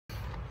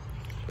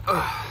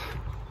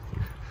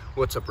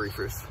What's up,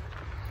 reefers?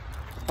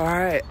 All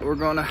right, we're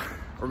gonna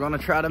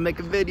try to make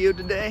a video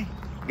today.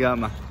 Got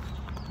my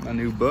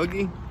new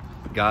buggy,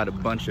 got a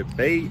bunch of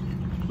bait.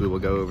 We will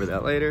go over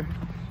that later.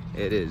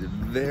 It is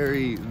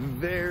very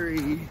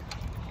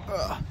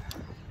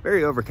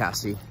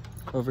overcasty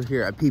over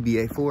here at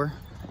PBA4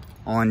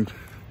 on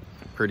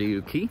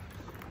Purdue Key.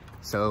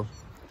 So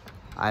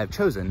I have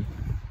chosen,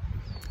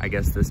 I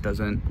guess this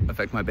doesn't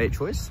affect my bait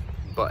choice,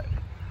 but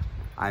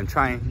I'm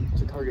trying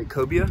to target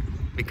cobia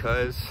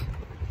because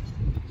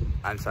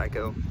I'm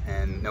psycho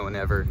and no one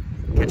ever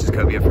catches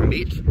cobia from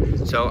beach.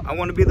 So I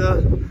want to be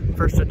the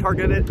first to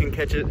target it and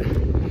catch it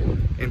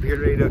in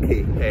Purdue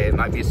Key. Hey, it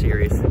might be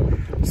serious.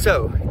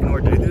 So in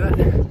order to do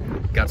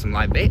that, got some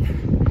live bait,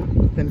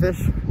 pinfish.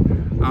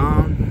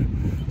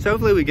 So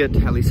hopefully we get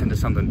at least into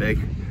something big.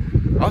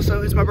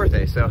 Also, it's my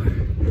birthday, so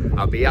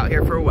I'll be out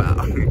here for a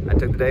while. I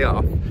took the day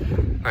off.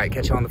 All right,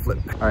 catch you on the flip.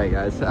 All right,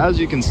 guys, so as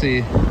you can see,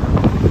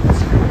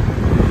 it's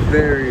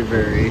very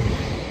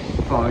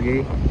foggy.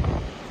 You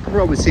can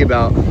probably see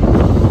about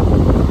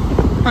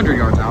 100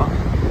 yards out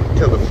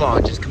till the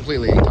fog just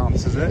completely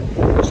encompasses it.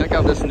 Check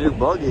out this new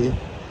buggy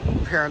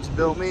parents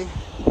built me,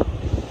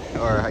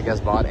 or I guess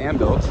bought and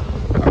built,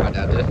 or my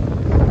dad did.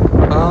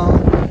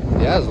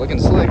 Yeah, it's looking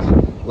slick.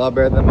 A lot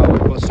better than my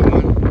Blockbuster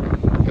one.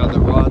 Got the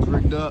rods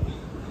rigged up.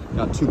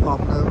 Got 2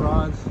 popping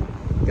rods.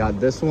 Got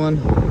this one,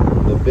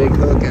 the big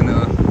hook and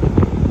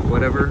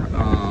whatever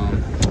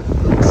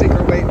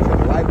sinker weight for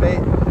the live bait.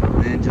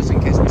 And then just in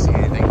case we see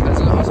anything,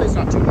 because honestly it's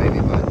not too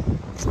wavy, but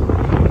you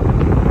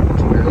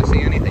can barely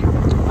see anything.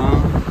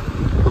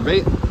 For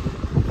bait,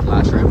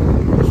 flat shrimp,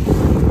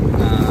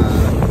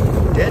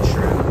 dead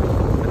shrimp,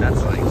 but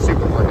that's like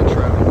supermarket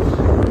shrimp.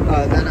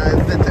 That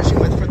I've been fishing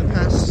with for the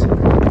past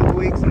couple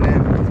weeks, and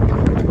then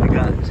I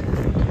got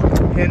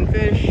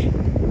pinfish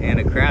and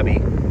a crabby.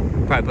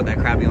 Probably put that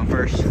crabby on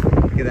first.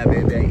 Get that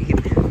baby. He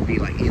can be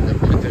like eating the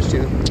pinfish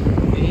too.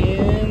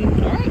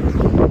 And all right,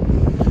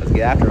 let's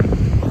get after him.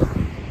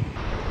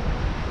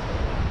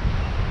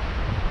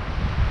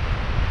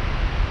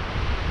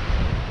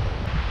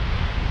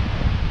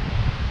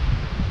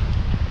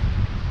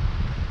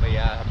 But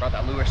yeah, I brought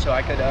that lure so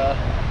I could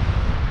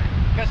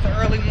catch the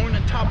early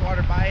morning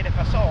topwater bite if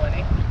I saw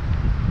any.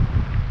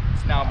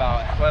 It's now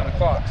about 11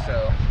 o'clock,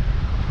 so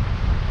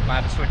I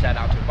might have to switch that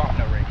out to a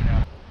bobno rig, you know.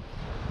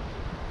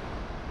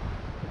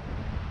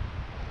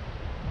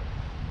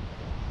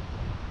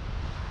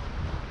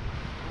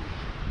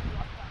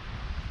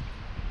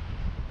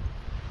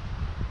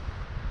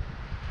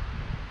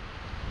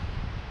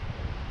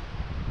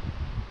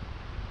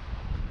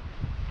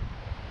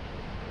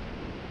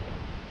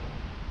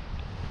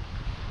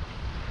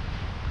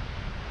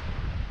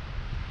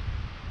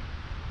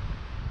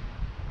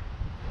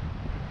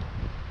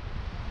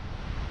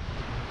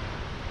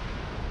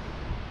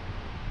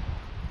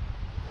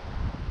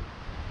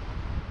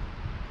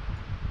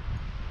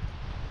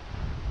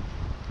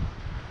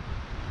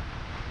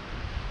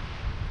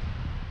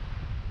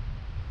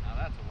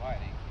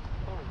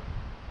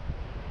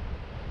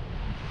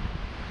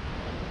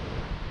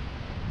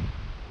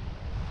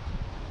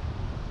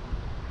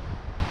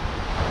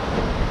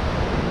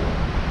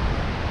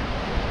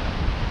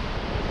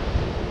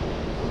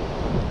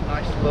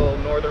 Little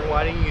northern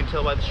whiting, you can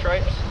tell by the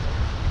stripes.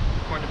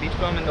 According to beach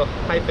bum and the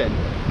hyphen.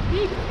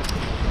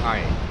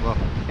 Alright, well,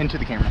 into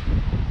the camera.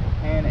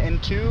 And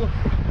into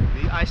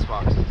the ice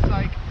box.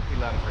 Psych,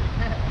 11 free.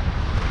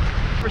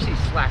 Never see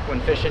slack when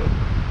fishing. You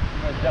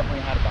know, definitely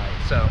had a bite,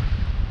 so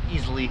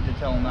easily to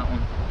tell on that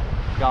one.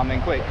 Got him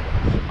in quick.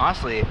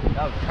 Honestly,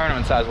 that was a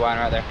tournament size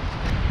whiting right there.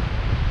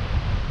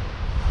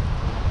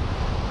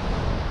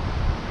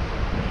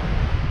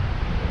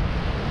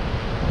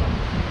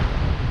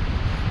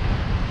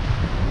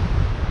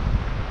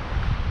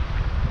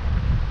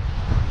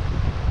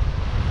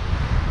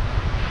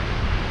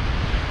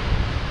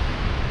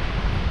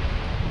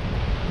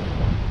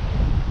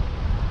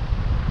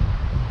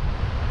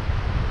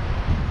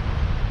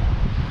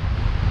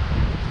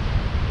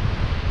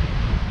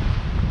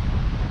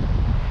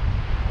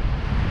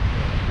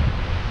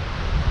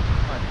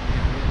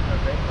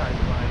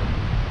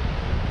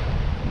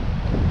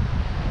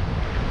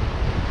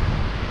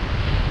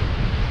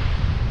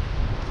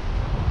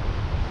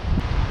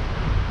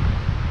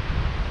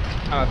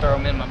 I'm gonna throw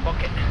him in my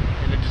bucket,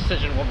 and the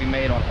decision will be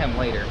made on him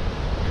later.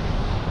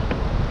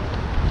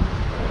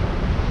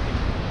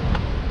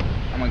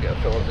 I'm gonna go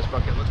fill up this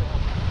bucket with water.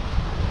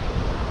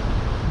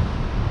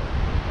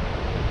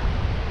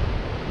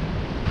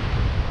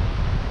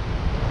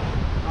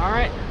 All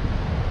right,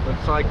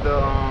 looks like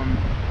the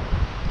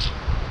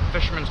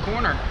Fisherman's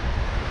Corner.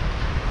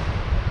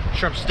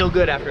 Shrimp's still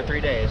good after 3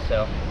 days,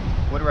 so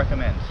would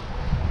recommend.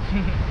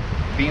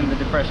 Being the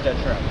fresh dead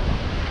shrimp.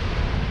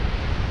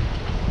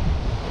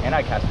 And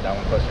I casted that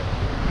one closer.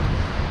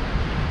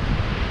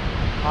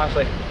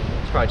 Honestly,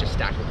 it's probably just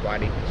stacked with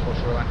whitey, this whole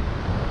shoreline.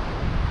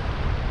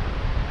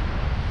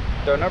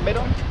 Throw another bait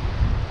on?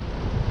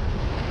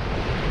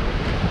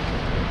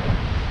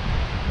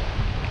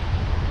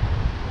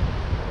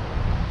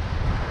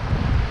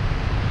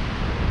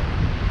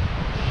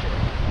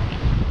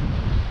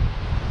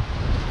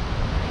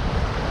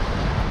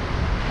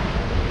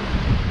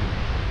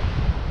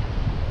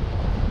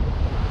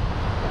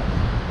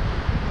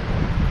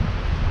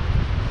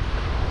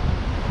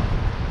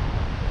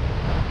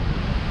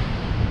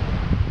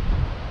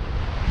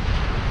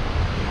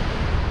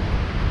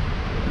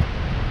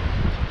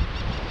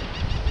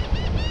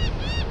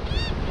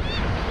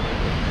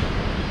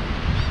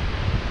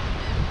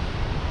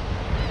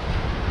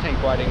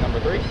 number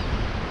 3.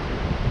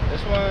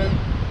 This one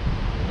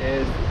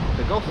is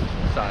the Gulf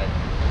side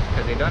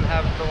because he doesn't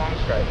have the long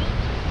stripes.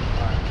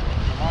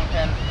 The long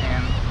pin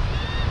and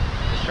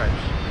the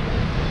stripes.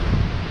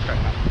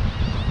 Stripe mount.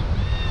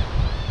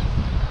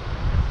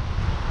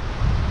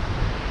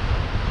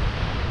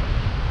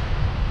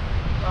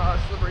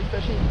 Slippery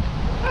fishy.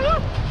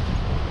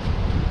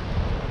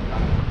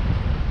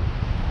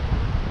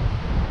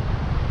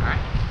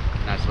 Alright,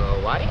 nice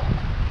little whitey.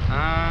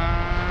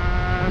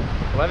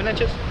 11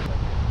 inches.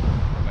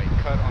 Might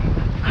cut on.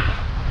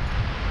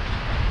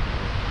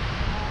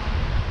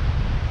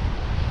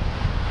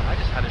 I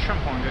just had a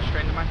shrimp horn go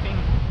straight into my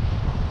finger.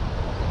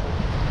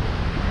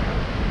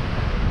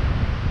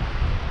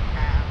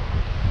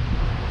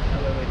 I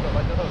literally felt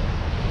like the hook.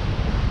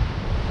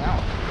 Ow.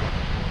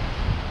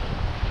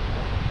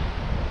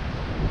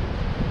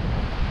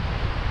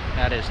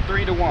 That is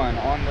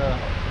 3-to-1 on the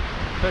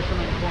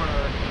Fisherman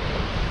Corner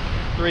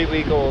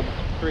 3-week-old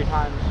 3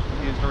 times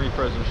used to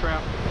refrozen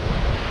shrimp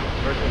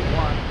versus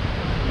 1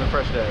 in the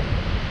fresh day.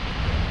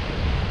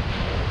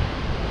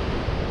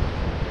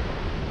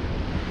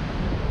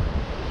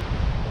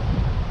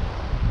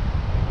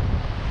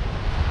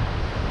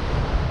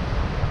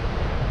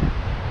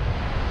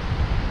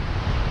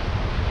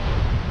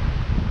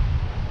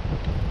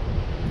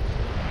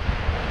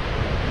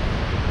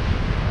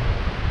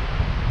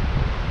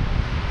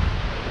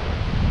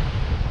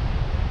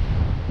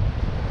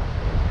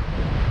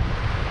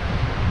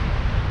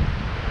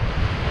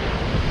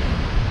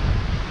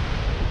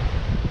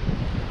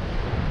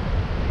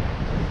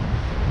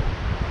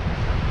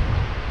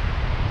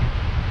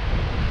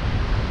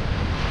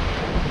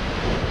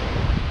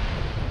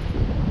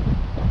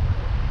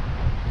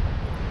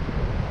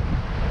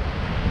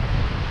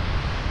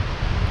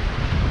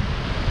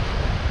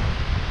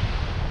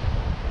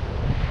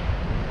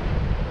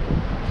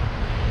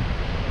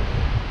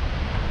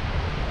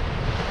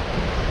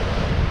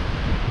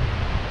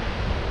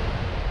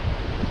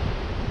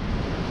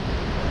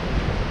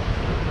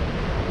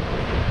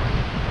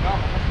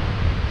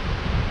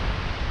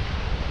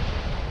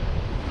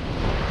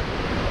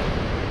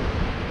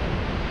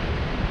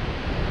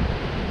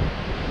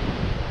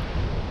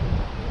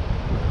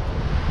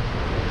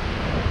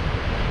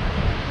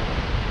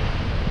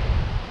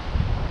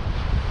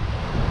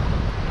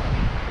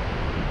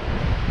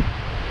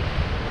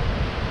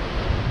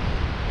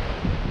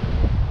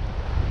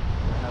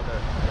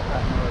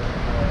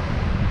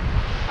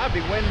 I'd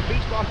be winning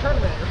beach ball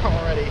tournament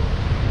already.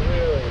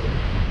 Really?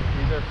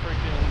 These are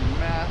freaking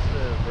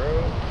massive, bro.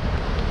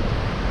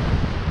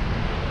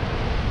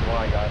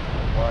 Why, guys?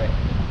 Why?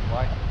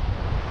 Why?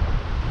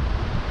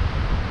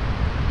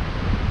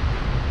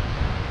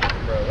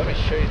 Bro, let me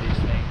show you these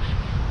things.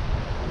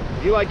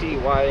 If you like to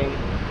eat whiting,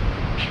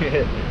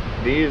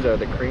 these are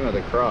the cream of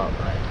the crop.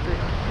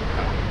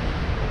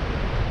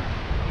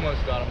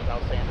 Almost got them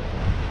without sanding.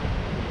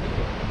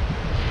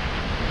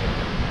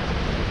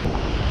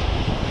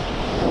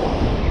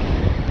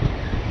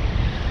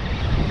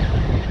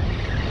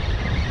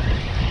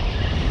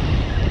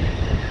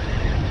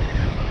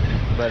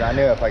 But I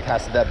knew if I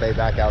casted that bait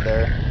back out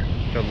there,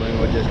 the loon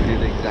would just do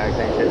the exact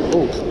same shit.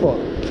 Oh, fuck.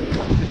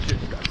 This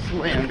just got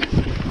slammed.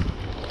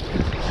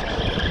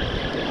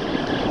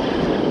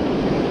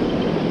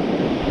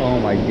 Oh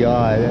my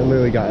god, that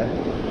literally got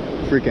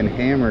freaking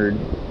hammered.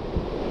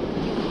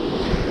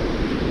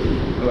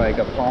 Like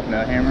a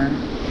pompano hammer.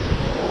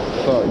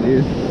 Fuck,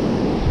 dude.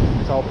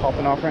 It's all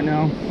popping off right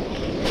now.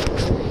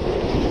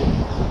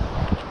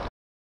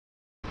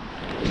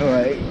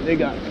 Alright, they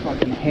got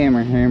fucking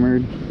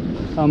hammered.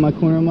 Out my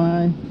corner of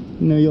my eye.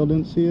 No, y'all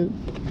didn't see it.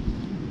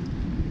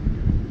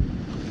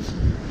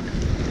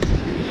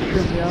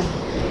 Shrimp, yeah.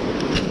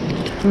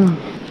 A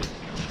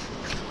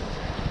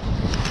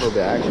little bit of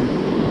action.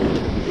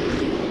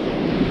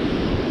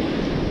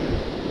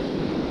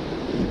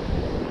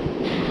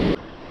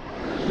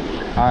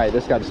 Alright,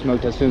 this got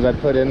smoked as soon as I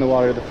put it in the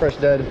water. The fresh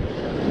dead. I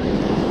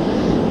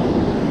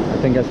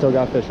think I still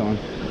got fish on.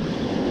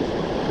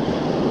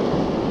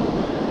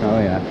 Oh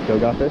yeah, still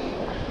got fish.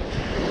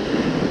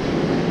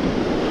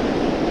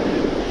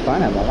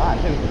 Fine at my line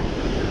too.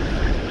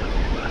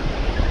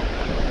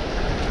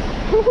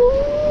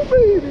 Woohoo,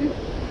 baby!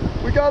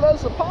 We got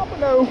us a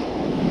pompano.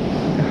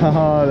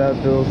 Oh,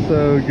 that feels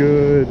so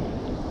good.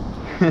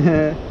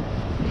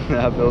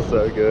 That feels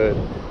so good.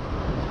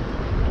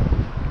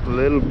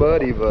 Little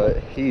buddy,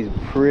 but he's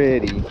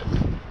pretty.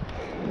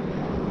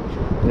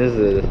 This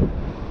is,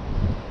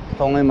 if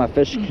only my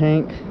fish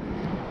tank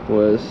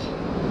was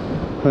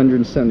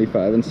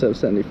 175 instead of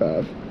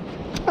 75.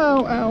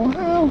 Ow, ow,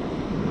 ow.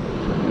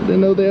 I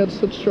didn't know they had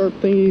such sharp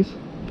thingies.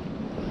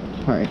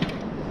 Alright,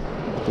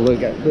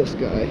 look at this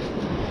guy.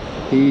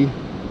 He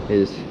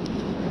is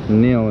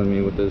nailing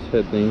me with those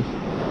head things.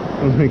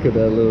 Look at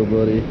that little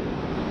buddy.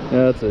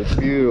 That's a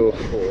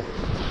beautiful,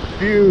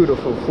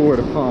 beautiful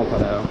 4-to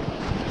pompano.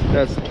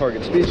 That's the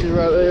target species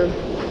right there.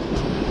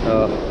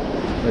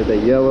 There's the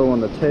yellow on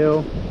the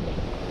tail.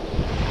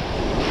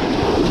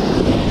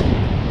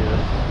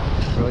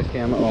 Yeah. Really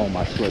scam. Oh,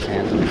 my slip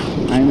hands.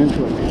 I am in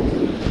slip hands.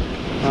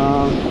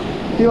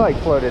 He like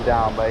floated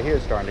down, but he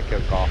was starting to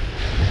cook off.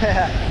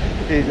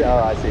 He's,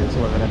 oh, I see him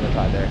swimming in the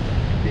tide there.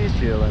 He's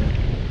chilling.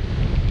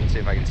 Let's see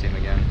if I can see him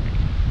again.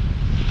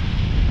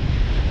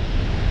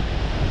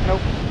 Nope,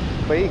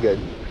 but he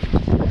good.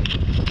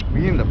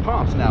 We give him the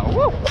pumps now.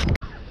 Woo!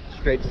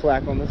 Straight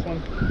slack on this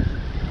one.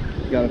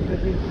 Got a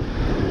fishy.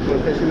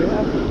 What fish do we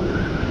have?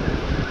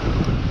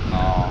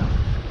 Oh.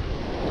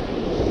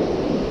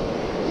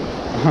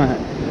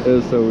 It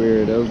was so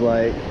weird. It was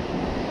like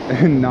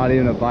not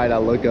even a bite. I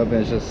look up and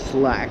it's just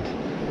slack.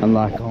 I'm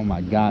like, oh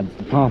my god, it's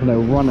the pump. They're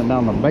running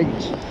down the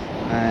beach.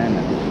 And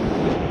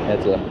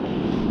it's a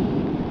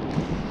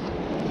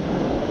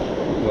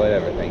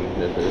whatever thing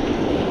this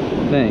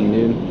is. Thing,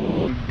 dude.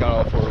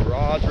 Got all 4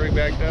 rods rigged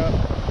back up.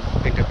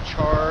 Picked up a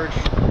charge.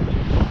 So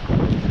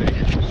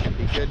yeah, should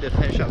be good to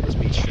finish up this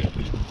beach trip.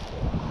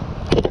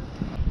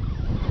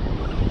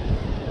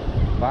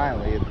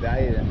 Finally, it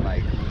died in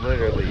like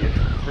literally a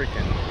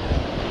freaking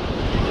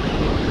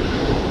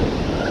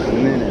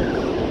minute.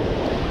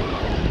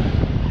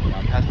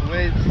 I'm past the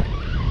waves.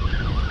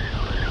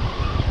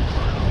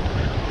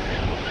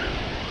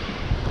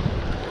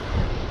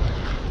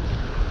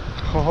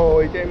 Oh,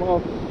 he came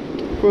off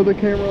for the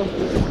camera.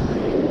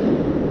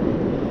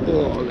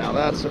 Oh, now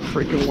that's a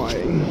freaking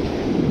whiting.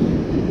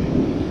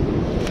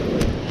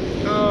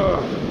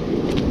 Oh.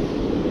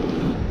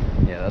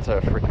 Yeah, that's a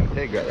freaking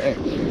pig right there.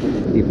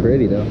 He's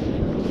pretty though.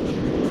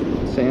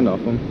 Sand off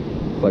him.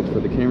 Flex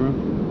for the camera.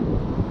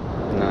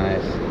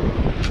 Nice.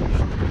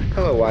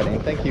 Hello, whiting.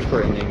 Thank you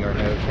for ending our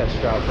no catch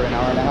drought for an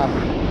hour and a half.